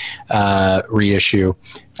Blu-ray reissue.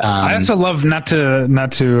 I also love not to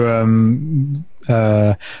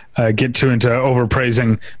get too into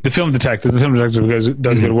overpraising the Film Detective. The Film Detective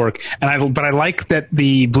does good work, but I like that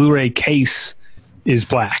the Blu-ray case is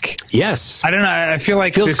black. Yes, I don't know. I feel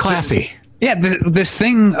like feels classy. Yeah, this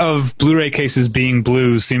thing of Blu-ray cases being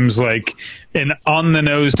blue seems like an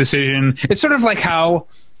on-the-nose decision. It's sort of like how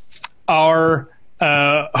our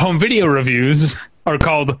home video reviews are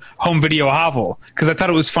called Home Video Hovel, because I thought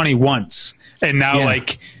it was funny once, and now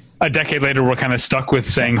like a decade later we're kind of stuck with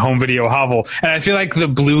saying Home Video Hovel. And I feel like the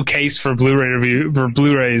blue case for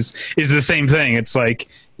Blu-rays is the same thing. It's like,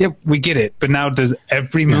 yep, we get it. But now does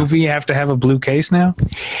every movie have to have a blue case now?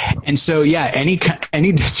 And so, yeah, any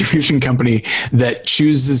distribution company that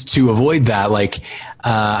chooses to avoid that, like,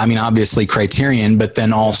 I mean, obviously Criterion, but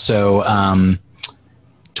then also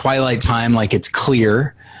Twilight Time, like it's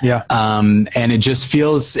clear. Yeah. And it just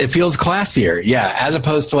feels classier. Yeah. As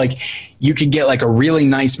opposed to like, you could get like a really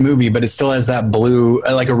nice movie, but it still has that blue,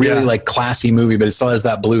 like a really like classy movie, but it still has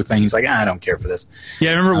that blue thing. It's like, I don't care for this.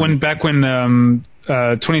 Yeah. I remember back when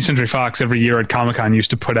 20th Century Fox every year at Comic-Con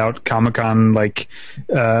used to put out Comic-Con like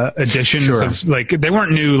editions of like, they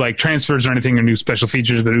weren't new like transfers or anything or new special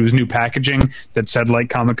features, but it was new packaging that said like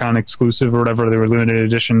Comic-Con exclusive or whatever. They were limited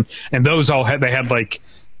edition. And those they had like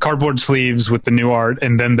cardboard sleeves with the new art,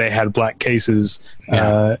 and then they had black cases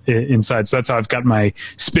inside. So that's how I've got my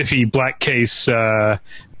spiffy black case Silence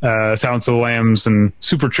of the Lambs and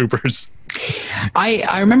Super Troopers.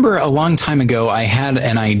 I remember a long time ago I had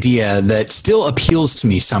an idea that still appeals to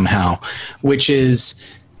me somehow, which is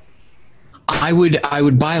I would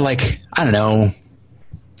buy like, I don't know,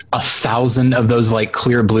 1,000 of those like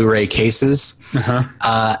clear Blu-ray cases,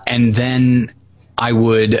 and then I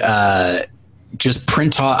would just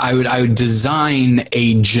print off. I would design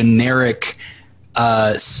a generic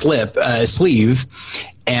sleeve,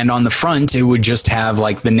 and on the front it would just have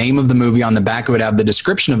like the name of the movie. On the back it would have the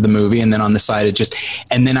description of the movie, and then on the side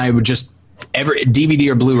and then I would just every DVD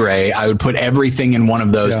or Blu-ray, I would put everything in one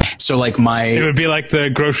of those. Yeah. So like it would be like the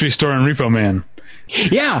grocery store in Repo Man.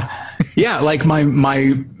 Yeah, like my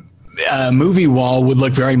movie wall would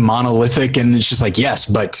look very monolithic, and it's just like, yes,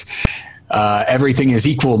 but everything is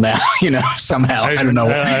equal now, somehow. I don't know.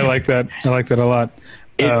 I like that. I like that a lot.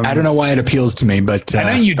 I don't know why it appeals to me, but I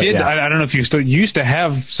know you did. Yeah. I don't know if you used to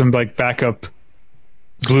have some like backup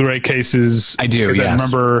Blu-ray cases. I do. Yes. I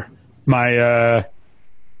remember my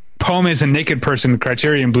Poem is a Naked Person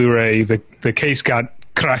Criterion Blu-ray. The case got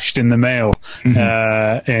crushed in the mail,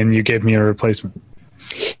 and you gave me a replacement.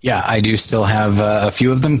 Yeah, I do still have a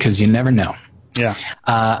few of them because you never know. Yeah.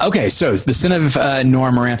 Okay. So The Sin of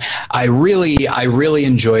Nora Moran. I really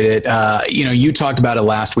enjoyed it. You talked about it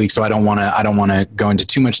last week, so I don't want to go into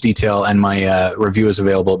too much detail. And my review is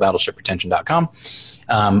available at battleshipretention.com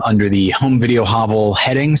under the Home Video Hovel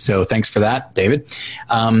heading. So thanks for that, David.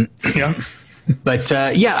 Yeah. But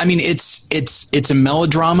I mean, it's a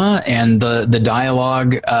melodrama, and the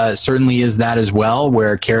dialogue certainly is that as well,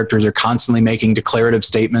 where characters are constantly making declarative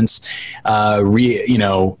statements,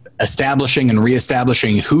 establishing and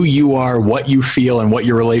reestablishing who you are, what you feel, and what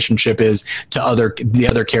your relationship is to the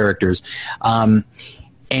other characters.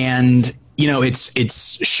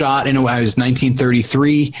 It's shot in a way. It was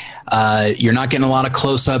 1933. You're not getting a lot of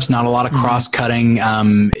close-ups, not a lot of cross-cutting.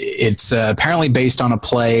 It's apparently based on a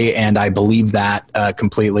play, and I believe that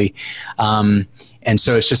completely. And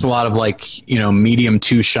so it's just a lot of like, medium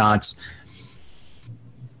two shots.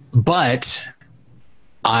 But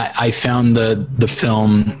I found the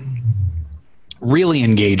film really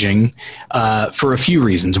engaging for a few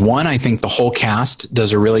reasons. One, I think the whole cast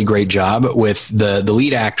does a really great job with the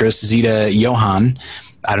lead actress, Zita Johann.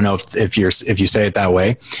 I don't know if you say it that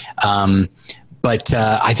way. But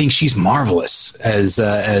I think she's marvelous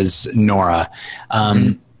as Nora.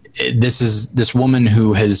 This woman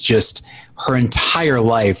who has just her entire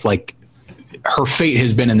life, like, her fate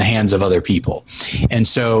has been in the hands of other people. And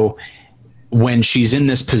so when she's in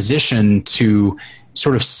this position to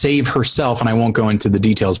sort of save herself, and I won't go into the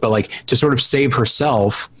details, but like to sort of save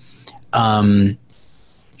herself,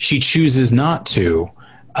 she chooses not to.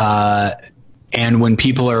 And when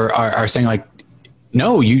people are saying like,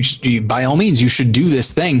 no, you by all means, you should do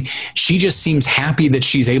this thing, she just seems happy that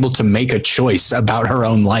she's able to make a choice about her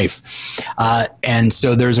own life. And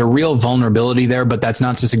so there's a real vulnerability there, but that's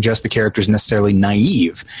not to suggest the character is necessarily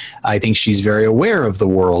naive. I think she's very aware of the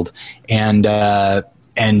world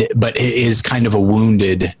but is kind of a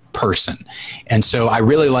wounded person. And so I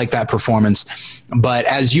really like that performance. But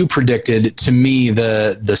as you predicted, to me,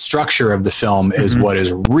 the structure of the film is what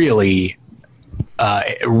is really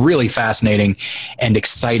fascinating and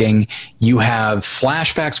exciting. You have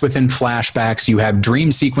flashbacks within flashbacks. You have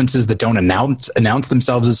dream sequences that don't announce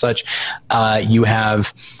themselves as such. You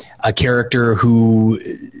have a character who,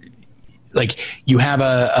 like, you have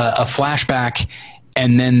a flashback,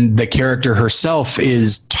 and then the character herself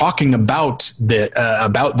is talking about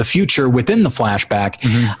the future within the flashback.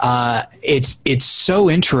 It's so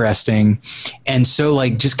interesting and so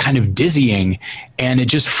like just kind of dizzying, and it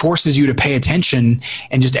just forces you to pay attention,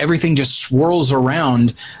 and just everything just swirls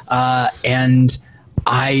around. And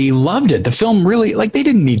I loved it. The film really, like, they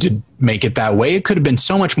didn't need to make it that way. It could have been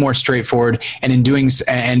so much more straightforward, and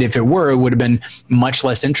if it were, it would have been much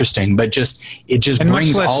less interesting. But it just and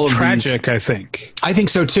brings much less all of tragic, these. I think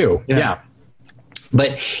so too. Yeah.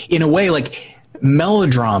 But in a way, like,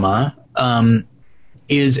 melodrama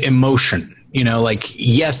is emotion. You know, like,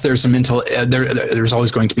 yes, there's some there's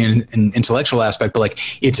always going to be an intellectual aspect, but like,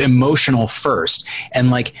 it's emotional first.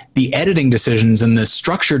 And like, the editing decisions and the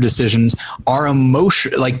structure decisions are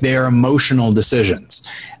they're emotional decisions.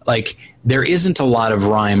 Like, there isn't a lot of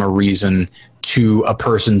rhyme or reason to a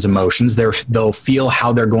person's emotions. They'll feel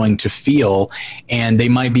how they're going to feel, and they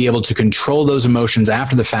might be able to control those emotions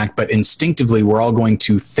after the fact, but instinctively we're all going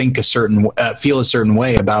to think feel a certain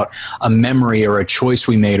way about a memory or a choice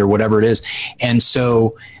we made or whatever it is. And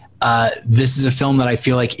so this is a film that I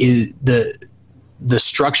feel like is the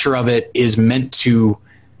structure of it is meant to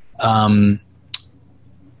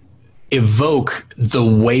evoke the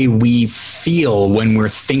way we feel when we're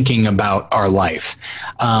thinking about our life.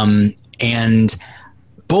 And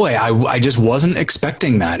boy, I just wasn't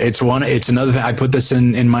expecting that. It's another thing. I put this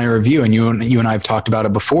in my review, and you and I have talked about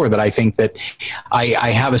it before, that I think that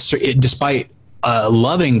I have despite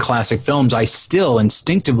loving classic films, I still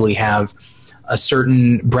instinctively have a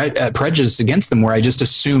certain prejudice against them, where I just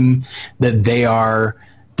assume that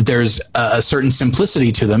there's a certain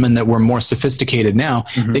simplicity to them, and that we're more sophisticated now.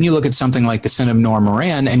 Then you look at something like The Sin of Nora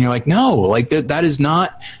Moran, and you're like, no, like that is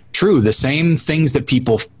not true. The same things that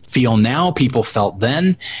people feel now, people felt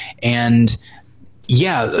then. And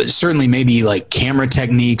yeah, certainly maybe like camera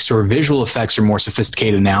techniques or visual effects are more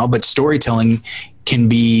sophisticated now, but storytelling can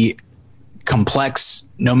be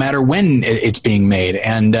complex no matter when it's being made.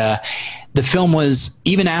 And the film was,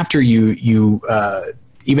 even after you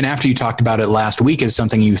talked about it last week as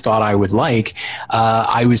something you thought I would like,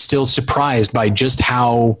 I was still surprised by just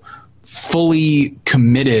how fully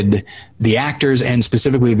committed the actors and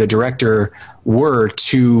specifically the director were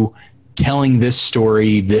to telling this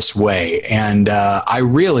story this way. And I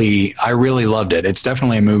really loved it. It's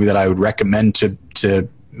definitely a movie that I would recommend to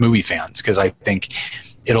movie fans, because I think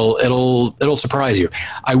it'll surprise you.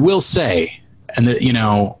 I will say, and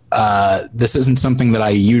this isn't something that I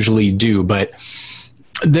usually do, but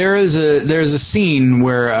there's a scene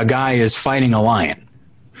where a guy is fighting a lion.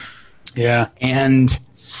 Yeah. And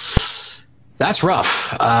that's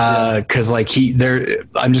rough. Cause like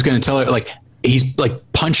I'm just going to tell her, like, he's like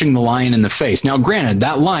punching the lion in the face. Now, granted,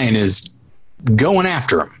 that lion is going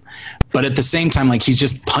after him, but at the same time, like, he's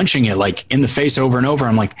just punching it like in the face over and over.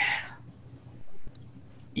 I'm like,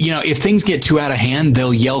 if things get too out of hand,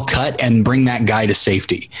 they'll yell cut and bring that guy to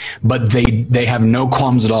safety. But they have no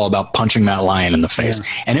qualms at all about punching that lion in the face.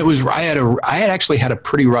 Yeah. And I had actually had a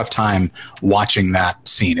pretty rough time watching that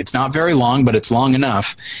scene. It's not very long, but it's long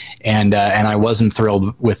enough. And I wasn't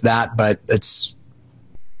thrilled with that, but it's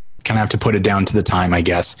kind of have to put it down to the time, I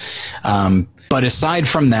guess. But aside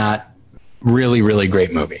from that, really, really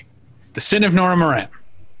great movie. The Sin of Nora Moran.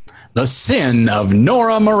 The Sin of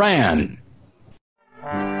Nora Moran.